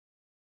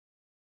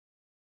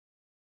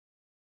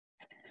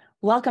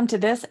Welcome to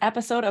this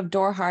episode of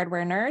Door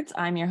Hardware Nerds.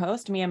 I'm your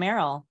host, Mia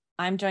Merrill.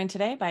 I'm joined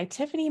today by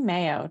Tiffany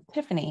Mayo.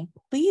 Tiffany,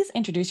 please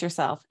introduce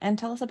yourself and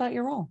tell us about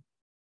your role.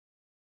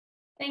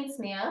 Thanks,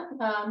 Mia.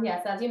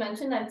 Yes, as you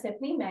mentioned, I'm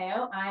Tiffany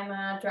Mayo. I'm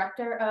a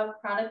Director of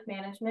Product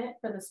Management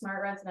for the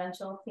Smart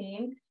Residential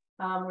team.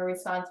 We're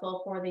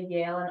responsible for the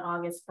Yale and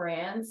August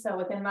brands. So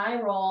within my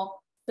role,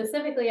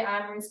 specifically,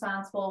 I'm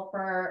responsible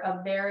for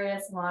a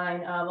various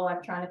line of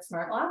electronic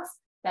smart locks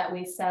that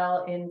we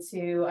sell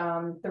into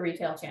the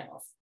retail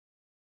channels.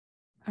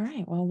 All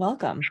right, well,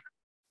 welcome.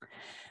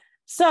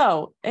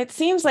 So it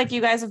seems like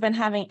you guys have been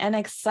having an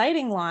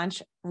exciting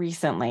launch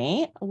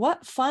recently.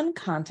 What fun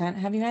content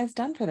have you guys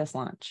done for this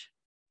launch?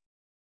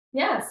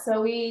 Yeah,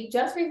 so we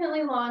just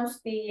recently launched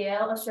the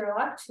Yale Assure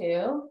Lock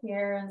 2.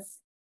 Here's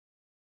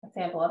a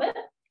sample of it.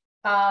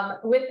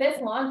 With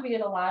this launch, we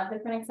did a lot of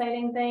different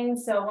exciting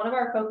things. So one of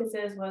our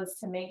focuses was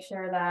to make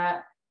sure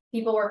that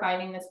people were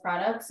finding this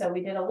product. So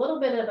we did a little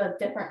bit of a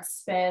different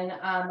spin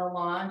on the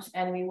launch,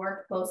 and we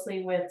worked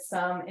closely with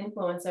some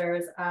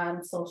influencers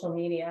on social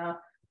media.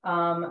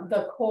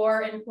 The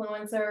core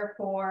influencer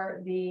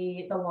for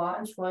the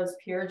launch was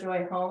Pure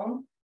Joy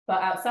Home.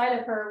 But outside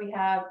of her, we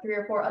have 3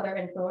 or 4 other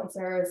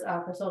influencers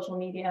for social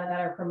media that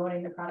are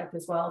promoting the product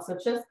as well. So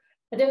it's just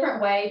a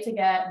different way to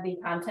get the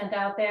content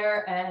out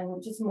there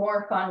and just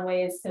more fun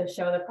ways to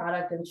show the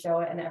product and show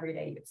it in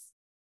everyday use.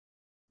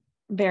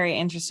 Very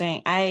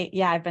interesting.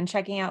 I've been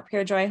checking out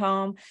Pure Joy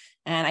Home,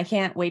 and I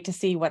can't wait to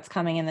see what's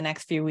coming in the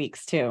next few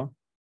weeks too.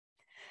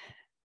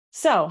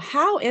 So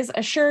how is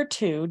Assure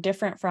 2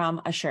 different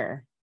from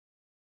Assure?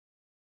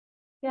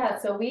 Yeah,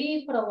 so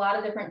we put a lot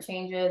of different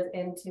changes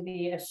into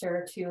the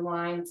Assure 2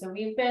 line. So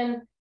we've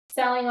been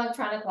selling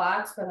electronic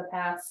locks for the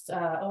past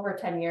over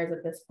 10 years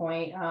at this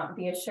point.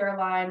 The Assure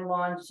line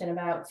launched in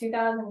about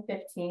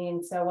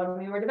 2015. So when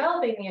we were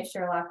developing the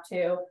Assure Lock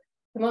 2,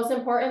 the most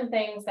important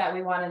things that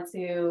we wanted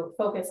to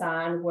focus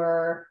on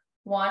were,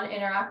 one,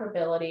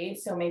 interoperability.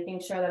 So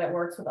making sure that it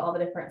works with all the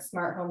different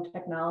smart home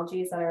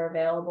technologies that are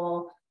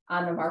available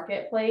on the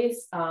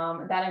marketplace.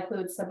 That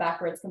includes some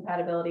backwards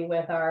compatibility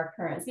with our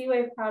current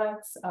Z-Wave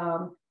products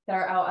that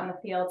are out on the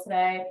field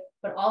today,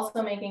 but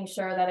also making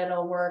sure that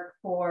it'll work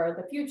for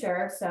the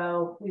future.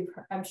 So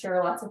I'm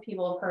sure lots of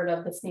people have heard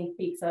of the sneak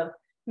peeks of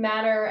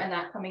Matter and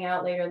that coming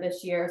out later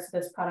this year. So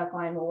this product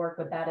line will work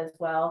with that as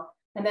well.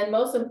 And then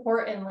most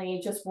importantly,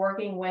 just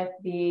working with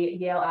the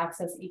Yale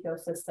Access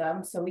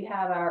ecosystem. So we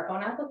have our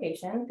own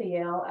application, the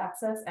Yale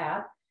Access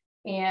app.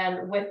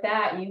 And with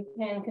that, you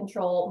can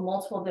control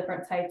multiple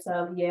different types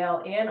of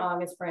Yale and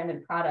August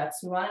branded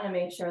products. We wanted to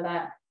make sure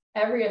that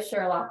every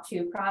Assure Lock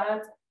 2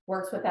 product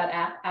works with that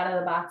app out of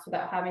the box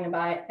without having to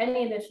buy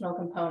any additional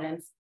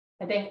components.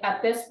 I think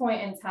at this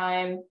point in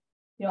time,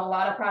 a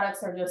lot of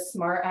products are just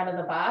smart out of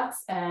the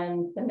box,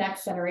 and the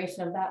next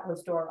generation of that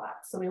was door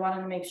locks. So we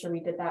wanted to make sure we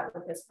did that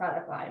with this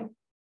product line.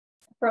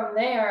 From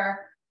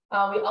there,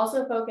 we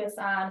also focus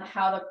on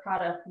how the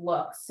product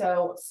looks.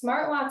 So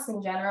smart locks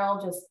in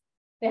general,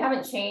 they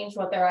haven't changed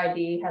what their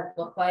ID has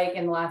looked like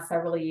in the last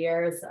several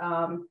years.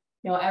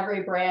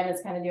 Every brand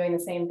is kind of doing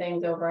the same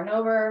things over and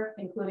over,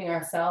 including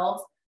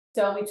ourselves.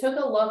 So we took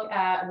a look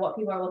at what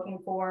people are looking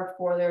for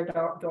their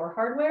door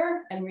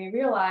hardware, and we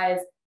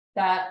realized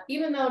that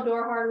even though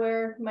door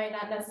hardware might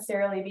not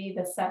necessarily be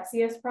the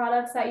sexiest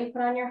products that you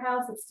put on your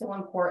house, it's still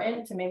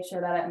important to make sure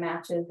that it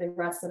matches the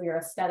rest of your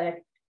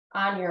aesthetic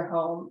on your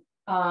home.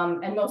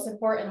 And most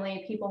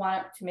importantly, people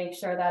want to make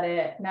sure that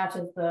it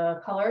matches the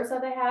colors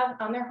that they have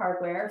on their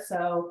hardware.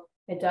 So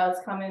it does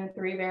come in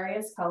 3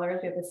 various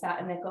colors. We have the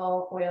satin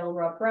nickel, oil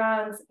rub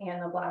bronze,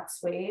 and the black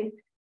suede.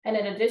 And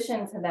in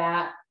addition to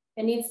that,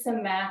 it needs to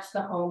match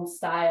the home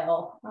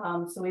style.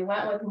 So we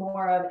went with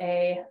more of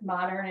a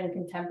modern and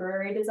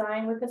contemporary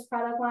design with this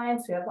product line.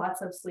 So we have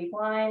lots of sleek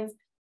lines.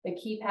 The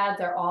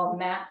keypads are all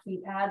matte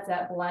keypads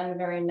that blend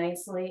very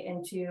nicely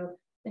into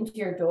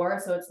your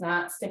door. So it's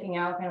not sticking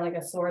out kind of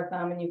like a sore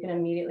thumb, and you can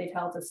immediately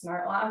tell it's a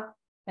smart lock.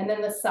 And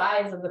then the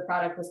size of the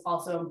product was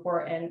also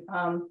important.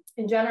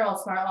 In general,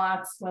 smart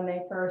locks, when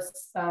they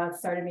first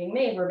started being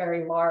made, were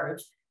very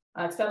large,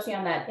 especially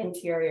on that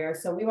interior.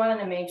 So we wanted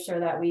to make sure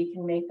that we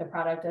can make the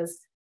product as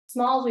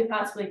small as we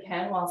possibly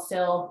can while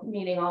still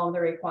meeting all of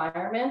the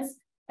requirements.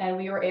 And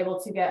we were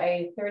able to get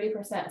a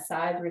 30%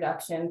 size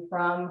reduction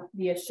from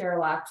the Assure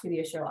Lock to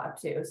the Assure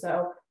Lock 2.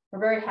 So we're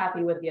very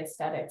happy with the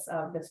aesthetics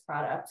of this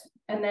product.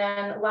 And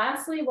then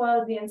lastly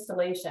was the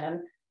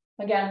installation.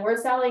 Again, we're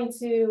selling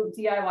to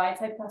DIY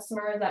type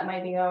customers that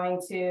might be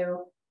going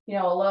to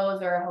a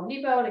Lowe's or a Home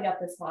Depot to get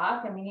this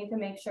lock. And we need to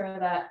make sure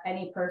that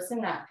any person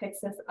that picks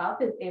this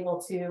up is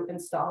able to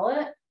install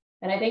it.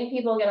 And I think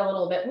people get a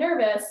little bit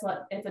nervous.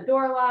 It's a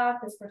door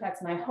lock, this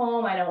protects my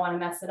home, I don't want to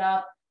mess it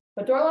up.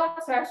 But door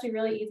locks are actually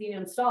really easy to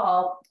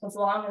install as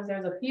long as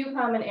there's a few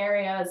common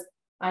areas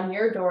on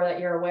your door that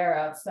you're aware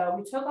of. So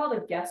we took all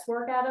the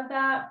guesswork out of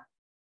that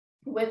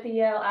with the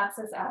Yale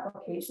Access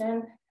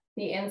application.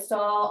 The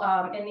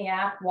install in the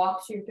app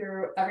walks you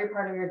through every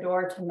part of your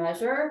door to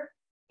measure.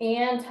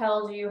 and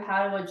tells you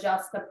how to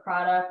adjust the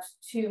product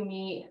to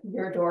meet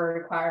your door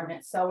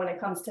requirements. So when it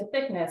comes to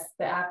thickness,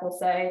 the app will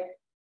say,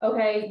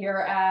 okay,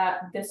 you're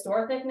at this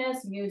door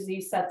thickness, use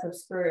these sets of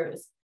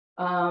screws.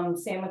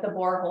 Same with the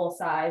borehole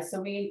size.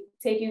 So we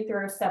take you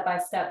through step by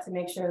step to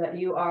make sure that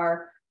you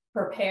are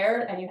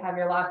prepared and you have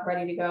your lock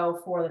ready to go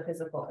for the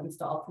physical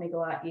install to make it a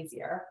lot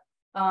easier.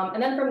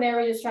 And then from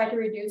there, we just try to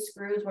reduce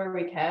screws where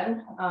we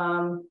can.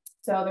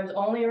 So there's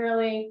only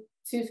really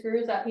 2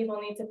 screws that people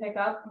need to pick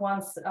up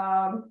once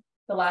the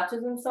latch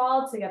is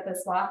installed to get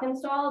this lock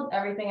installed.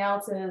 Everything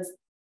else is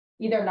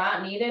either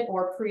not needed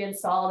or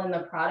pre-installed in the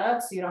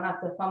product, so you don't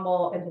have to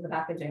fumble into the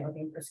packaging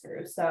looking for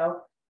screws.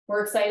 So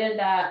we're excited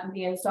that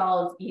the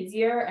install is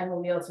easier and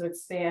we'll be able to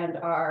expand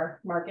our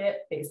market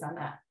based on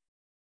that.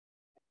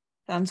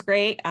 Sounds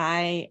great.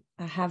 I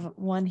have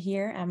one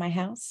here at my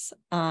house.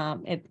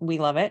 We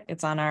love it.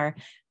 It's on our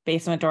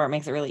basement door. It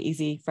makes it really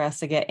easy for us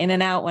to get in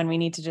and out when we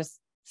need to just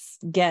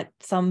get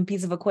some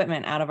piece of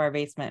equipment out of our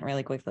basement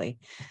really quickly.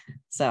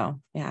 So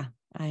yeah,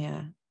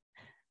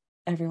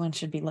 everyone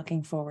should be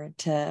looking forward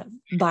to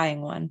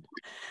buying one.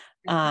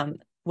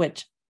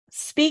 Which,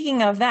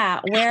 speaking of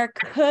that, where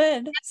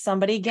could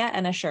somebody get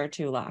an Assure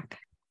 2 lock?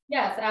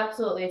 Yes,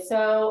 absolutely.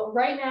 So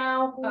right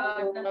now,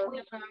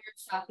 definitely on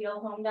our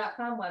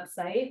shopyalehome.com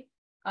website.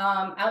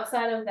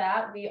 Outside of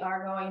that, we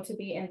are going to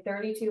be in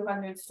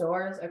 3,200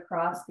 stores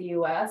across the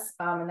US,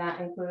 and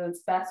that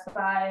includes Best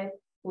Buy,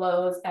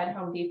 Lowe's, and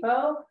Home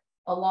Depot,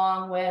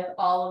 along with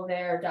all of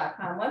their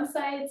 .com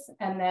websites,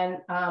 and then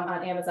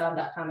on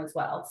Amazon.com as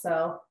well.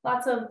 So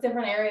lots of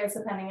different areas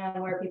depending on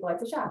where people like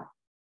to shop.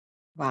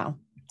 Wow.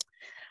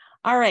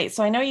 All right.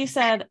 So I know you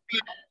said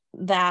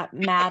that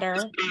Matter,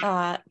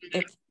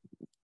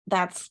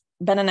 that's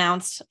been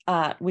announced.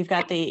 We've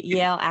got the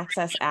Yale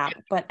Access app,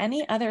 but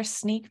any other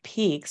sneak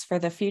peeks for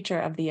the future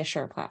of the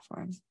Assure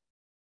platform?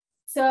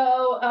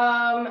 So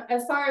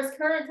as far as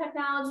current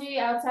technology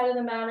outside of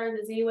the Matter,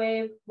 the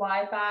Z-Wave,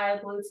 Wi-Fi,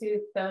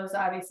 Bluetooth, those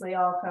obviously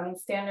all come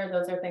standard.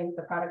 Those are things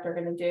the product are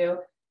going to do.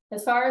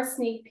 As far as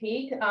sneak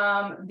peek,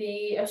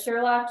 the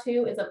Assure Lock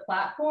 2 is a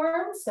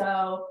platform.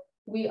 So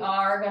we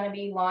are going to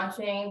be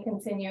launching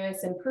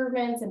continuous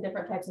improvements and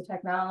different types of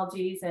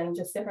technologies and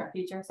just different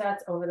feature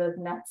sets over the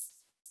next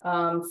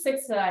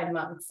 6 to 9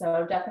 months.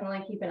 So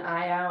definitely keep an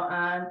eye out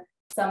on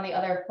some of the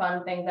other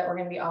fun things that we're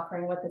going to be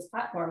offering with this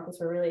platform because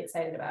we're really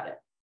excited about it.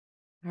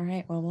 All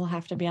right. Well, we'll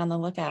have to be on the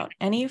lookout.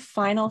 Any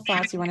final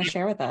thoughts you want to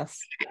share with us?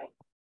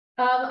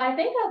 I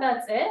think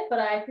that's it, but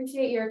I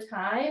appreciate your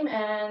time.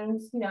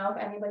 And, if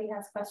anybody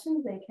has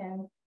questions, they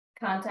can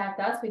contact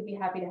us. We'd be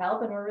happy to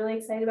help. And we're really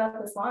excited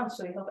about this launch.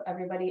 So we hope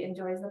everybody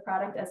enjoys the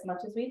product as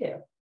much as we do.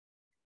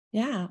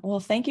 Yeah. Well,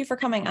 thank you for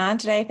coming on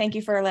today. Thank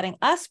you for letting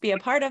us be a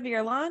part of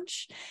your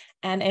launch.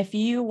 And if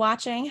you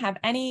watching have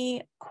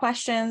any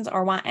questions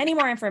or want any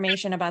more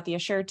information about the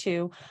Assure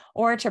 2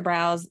 or to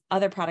browse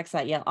other products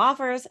that Yale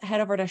offers,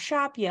 head over to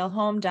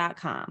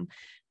shopyalehome.com.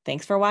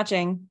 Thanks for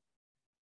watching.